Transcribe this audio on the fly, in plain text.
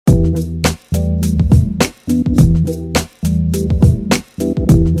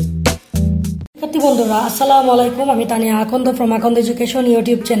বন্ধুরা আসসালামু আলাইকুম। আমি Tania Akhand from Akhand education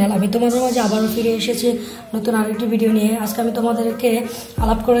YouTube channel. আমি তোমাদের মাঝে আবারও ফিরে এসেছি নতুন আরেকটি ভিডিও নিয়ে। আজকে আমি তোমাদেরকে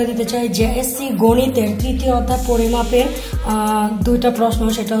আলাপ করে দিতে চাই জেএসসি গণিতের তৃতীয় অধ্যায় পরিমাপের দুইটা প্রশ্ন,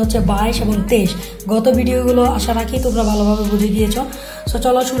 সেটা হচ্ছে 22 এবং 23। গত ভিডিওগুলো আশা রাখি তোমরা ভালোভাবে বুঝে গিয়েছো। সো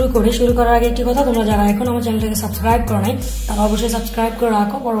চলো শুরু করি। শুরু করার আগে একটি কথা, তোমরা যারা এখন আমার চ্যানেলটাকে সাবস্ক্রাইব করো নাই তারা অবশ্যই সাবস্ক্রাইব করে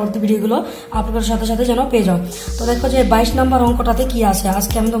রাখো, পরবর্তী ভিডিওগুলো আপলোডের সাথে সাথে যেন পেয়ে যাও। তো দেখো যে 22 নম্বর অঙ্কটাতে কি আছে।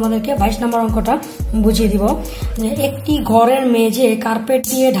 আজকে আমি তোমাদেরকে 22 নম্বর অঙ্কটা বুঝিয়ে দিব। একটি ঘরের মেঝে কার্পেট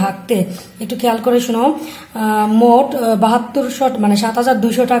দিয়ে ঢাকতে, একটু খেয়াল করে শোনো, মোট 7200 মানে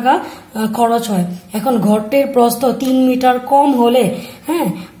 7200 টাকা খরচ হয়। এখন ঘরটির প্রস্থ 3 মিটার কম হলে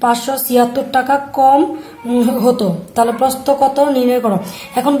 576 টাকা কম হতো, তাহলে প্রস্থ কত নির্ণয় করো।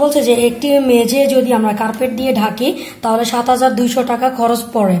 এখন বলছে যে একটি মেঝে যদি আমরা কার্পেট দিয়ে ঢাকি তাহলে 7200 টাকা খরচ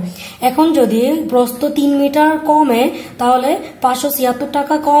পড়ে। এখন যদি প্রস্থ 3 মিটার কমে তাহলে 576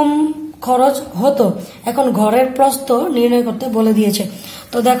 টাকা কম খরচ হতো। এখন ঘরের প্রস্থ নির্ণয় করতে বলে দিয়েছে।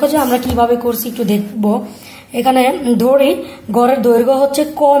 তো দেখো যে আমরা কিভাবে করছি একটু দেখবো। এখানে ধরি ঘরের দৈর্ঘ্য হচ্ছে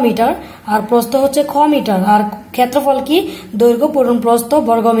ক মিটার আর প্রস্থ হচ্ছে খ মিটার, আর ক্ষেত্রফল কি দৈর্ঘ্য পূরণ প্রস্থ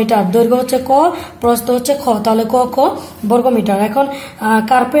বর্গ মিটার। দৈর্ঘ্য হচ্ছে ক, প্রস্থ হচ্ছে খ, তাহলে ক খ বর্গ মিটার। এখন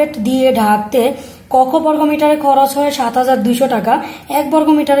কার্পেট দিয়ে ঢাকতে ক বর্গ মিটারে খরচ হয় 7200 টাকা। 1 বর্গ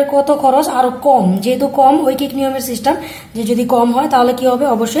মিটারে কত খরচ? আরো কম, যেহেতু কম ঐকিক নিয়মের সিস্টেম, যে যদি কম হয় তাহলে কি হবে,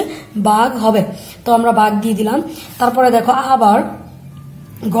 অবশ্যই ভাগ হবে। তো আমরা ভাগ দিয়ে দিলাম। তারপরে দেখো আবার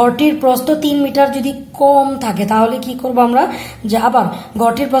ঘরটির প্রস্থ 3 মিটার যদি কম থাকে তাহলে কি করব আমরা, যে আবার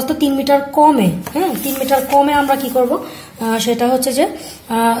ঘরটির প্রস্থ 3 মিটার কমে, 3 মিটার কমে আমরা কি করব, সেটা হচ্ছে যে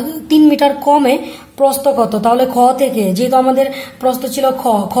 3 মিটার কমে প্রস্থ কত, তাহলে খ থেকে, যেহেতু আমাদের প্রস্থ ছিল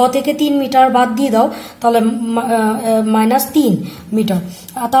খ থেকে 3 মিটার বাদ দিয়ে দাও, তাহলে -3 মিটার।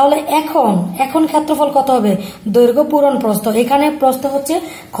 তাহলে এখন ক্ষেত্রফল কত হবে, দৈর্ঘ্য পূরণ প্রস্থ। এখানে প্রস্থ হচ্ছে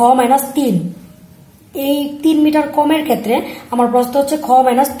খ -3, এই 3 মিটার কমের ক্ষেত্রে আমার প্রস্থ হচ্ছে খ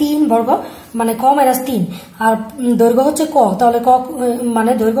 -3 বর্গ, মানে খ -3, আর দৈর্ঘ্য হচ্ছে ক, তাহলে ক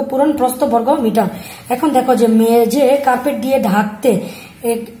মানে দৈর্ঘ্য পূরণ প্রস্থ বর্গ মিটার। এখন দেখো যে মেঝে কার্পেট দিয়ে ঢাকতে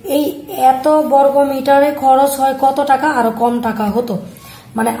এই এত বর্গ মিটারে খরচ হয় কত টাকা, আরো কম টাকা হতো,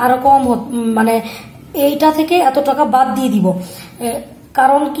 মানে আরো কম, মানে এইটা থেকে এত টাকা বাদ দিয়ে দিব।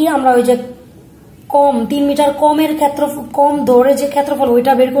 কারণ কি আমরা ওই যে কম 3 মিটার কমের কম ধরে যে ক্ষেত্রফল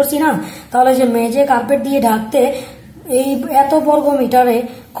ওইটা বের করছি না, তাহলে যে মেঝে কার্পেট দিয়ে ঢাকতে এই এত বর্গ মিটারে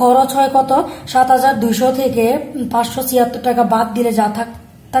খরচ হয় কত, 7200 থেকে 576 টাকা বাদ দিলে যা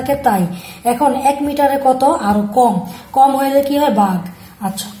থাকে তাই। এখন 1 মিটারে কত, আরো কম হইলে কি হয়, ভাগ।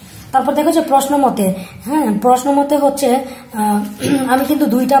 আচ্ছা, তারপর দেখো যে প্রশ্ন মতে হচ্ছে আমি কিন্তু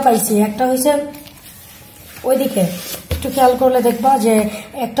দুইটা পাইছি। একটা হয়েছে ওইদিকে, একটু খেয়াল করলে দেখবা যে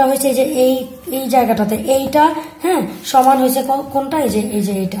একটা হয়েছে যে এই জায়গাটাতে এইটা সমান হয়েছে কোনটা, এই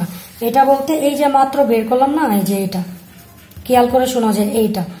যে এটা বলতে এই যে মাত্র বের করলাম না, এই যে এটা খেয়াল করে শোনো যে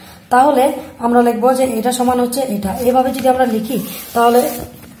এইটা, তাহলে আমরা লিখবো যে এটা সমান হচ্ছে এটা। এভাবে যদি আমরা লিখি তাহলে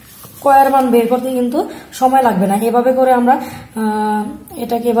কয়ের মান বের করতে কিন্তু সময় লাগবে না। এভাবে করে আমরা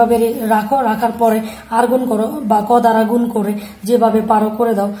এটাকে এভাবে রাখার পরে আর গুণ করো, বা ক দ্বারা গুণ করে যেভাবে পারো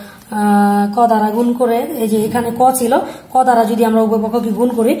করে দাও। ক দ্বারা গুণ করে, এই যে এখানে ক ছিল, ক দ্বারা যদি আমরা উভয় পক্ষকে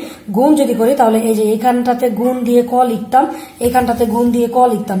গুণ যদি করি তাহলে এই যে এখানটাতে গুণ দিয়ে ক লিখতাম, এখানটাতে গুণ দিয়ে ক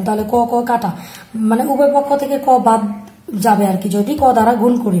লিখতাম, তাহলে ক কাটা, মানে উভয় পক্ষ থেকে ক বাদ যাবে আর কি। যদি ক দ্বারা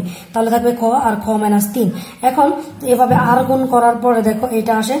গুণ করি তাহলে থাকবে খ আর খ -3। এখন এভাবে আর গুণ করার পরে দেখো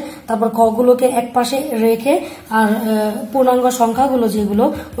এটা আসে, তারপর খ গুলোকে এক পাশে রেখে আর পূর্ণাঙ্গ সংখ্যাগুলো যেগুলো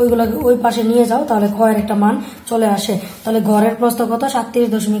ওইগুলোকে ওই পাশে নিয়ে যাও, তাহলে খ এর একটা মান চলে আসে। তাহলে ঘরের প্রস্থ কত,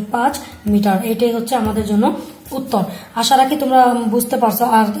 37.5 মিটার। এটাই হচ্ছে আমাদের জন্য উত্তর। আশা রাখি তোমরা বুঝতে পারছো।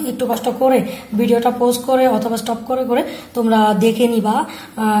 আর একটু কষ্ট করে ভিডিওটা পোস্ট করে অথবা স্টপ করে তোমরা দেখে নিবা,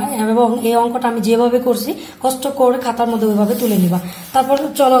 এবং এই অঙ্কটা আমি যেভাবে করছি কষ্ট করে খাতার মধ্যে ওইভাবে তুলে নিবা। তারপর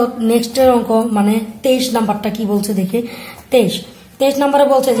চলো নেক্সটের অঙ্ক, মানে 23 নাম্বারটা কি বলছে দেখে। 23 নম্বরে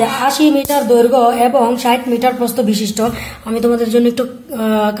বলছে যে 80 মিটার দৈর্ঘ্য এবং 60 মিটার প্রস্থ বিশিষ্ট, আমি তোমাদের জন্য একটু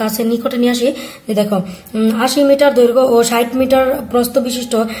কাছে নিকটে নিয়ে আসি। দেখো 80 মিটার দৈর্ঘ্য ও 60 মিটার প্রস্থ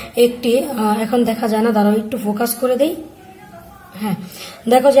বিশিষ্ট একটি, এখন দেখা যায় না, দাঁড়াও একটু ফোকাস করে দেই।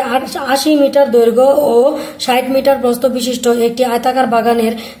 দেখো যে 80 মিটার দৈর্ঘ্য ও 60 মিটার প্রস্থ বিশিষ্ট একটি আয়তাকার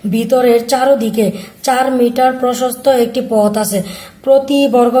বাগানের ভিতরের চারদিকে 4 মিটার প্রশস্ত একটি পথ আছে। প্রতি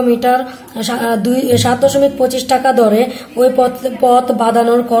বর্গমিটার 7.25 টাকা দরে ওই পথ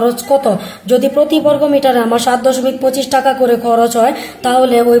বাঁধানোর খরচ কত? যদি প্রতি বর্গমিটারে আমার 7.25 টাকা করে খরচ হয়,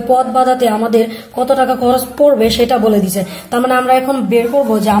 তাহলে ওই পথ বাঁধাতে আমাদের কত টাকা খরচ পড়বে সেটা বলে দিছে। তার মানে আমরা এখন বের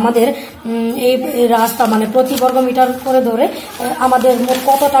করবো যে আমাদের এই রাস্তা মানে প্রতি বর্গমিটার করে ধরে আমাদের মোট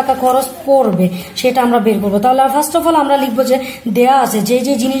কত টাকা খরচ পড়বে সেটা আমরা বের করবো। তাহলে ফার্স্ট অফ অল আমরা লিখবো যে দেয়া আছে, যে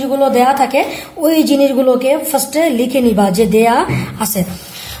যে জিনিসগুলো দেয়া থাকে ওই জিনিসগুলোকে ফার্স্টে লিখে নিবা যে দেয়া আছে।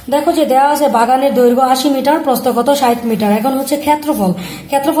 দেখো যে দেওয়া আছে বাগানের দৈর্ঘ্য 80 মিটার, প্রস্থ কত 60 মিটার। এখন হচ্ছে ক্ষেত্রফল।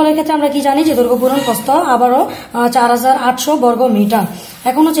 ক্ষেত্রফলের ক্ষেত্রে আমরা কি জানি যে দৈর্ঘ্য পূরণ প্রস্থ আবারও 4800 বর্গ মিটার।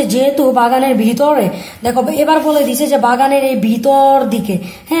 এখন হচ্ছে যেহেতু বাগানের ভিতরে, দেখো এবার বলে দিছে যে বাগানের এই ভিতর দিকে,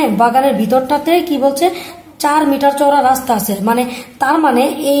 হ্যাঁ বাগানের ভিতরটাতে কি বলছে 4 মিটার চওড়া রাস্তা আছে, মানে তার মানে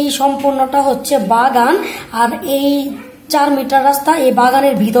এই সম্পূর্ণটা হচ্ছে বাগান, আর এই 4 মিটার রাস্তা এই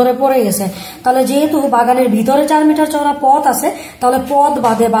বাগানের ভিতরে পড়ে গেছে। তাহলে যেহেতু বাগানের ভিতরে 4 মিটার চওড়া পথ আছে, তাহলে পথ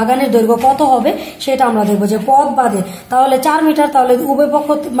বাদে বাগানের দৈর্ঘ্য কত হবে সেটা আমরা দেখবো। যে পথ বাদে তাহলে 4 মিটার, তাহলে উভয় পক্ষ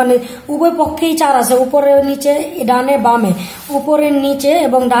মানে উভয় পক্ষেই 4 আছে, উপরে নিচে ডানে বামে, উপরের নিচে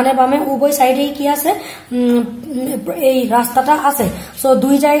এবং ডানে বামে উভয় সাইডেই কি আছে এই রাস্তাটা আছে। সো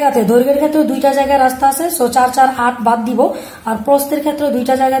দুই জায়গাতে দৈর্ঘ্যের ক্ষেত্রে দুইটা জায়গায় রাস্তা আছে, সো 4 4 8 বাদ দিব, আর প্রস্থের ক্ষেত্রে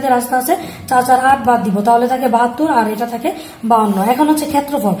দুইটা জায়গাতে রাস্তা আছে 4 4 8 বাদ দিব, তাহলে থাকে 72 আর এটা থাকে 52। এখন হচ্ছে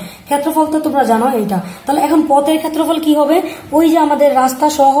ক্ষেত্রফল। ক্ষেত্রফল তো তোমরা জানো এইটা। তাহলে এখন পথের ক্ষেত্রফল কি হবে? ওই যে আমাদের রাস্তা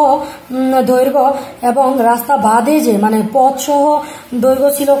সহ দৈর্ঘ্য এবং রাস্তা বাদে যে মানে পথ সহ দৈর্ঘ্য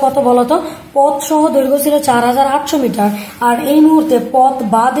ছিল কত বলতো? পথ সহ দৈর্ঘ্য ছিল 4800 মিটার, আর এই মুহূর্তে পথ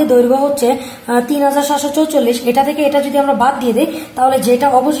বাদে দৈর্ঘ্য হচ্ছে 3744। এটা থেকে এটা যদি আমরা বাদ দিয়ে দিই, তাহলে যেটা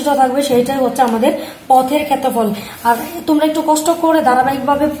অবশিষ্ট থাকবে সেইটাই হচ্ছে আমাদের পথের ক্ষেত্রফল। আর তোমরা একটু কষ্ট করে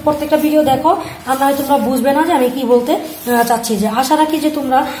ধারাবাহিকভাবে প্রত্যেকটা ভিডিও দেখো, আর নয় তোমরা বুঝবে না যে আমি কি বলতে চাচ্ছি। যে আশা রাখি যে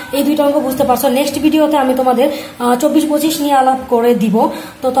তোমরা এই দুইটা অঙ্ক বুঝতে পারছো। নেক্সট ভিডিওতে আমি তোমাদের 24-25 নিয়ে আলাপ করে দিব।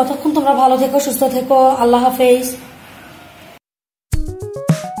 তো ততক্ষণ তোমরা ভালো থেকো, সুস্থ থেকো। আল্লাহ হাফেজ।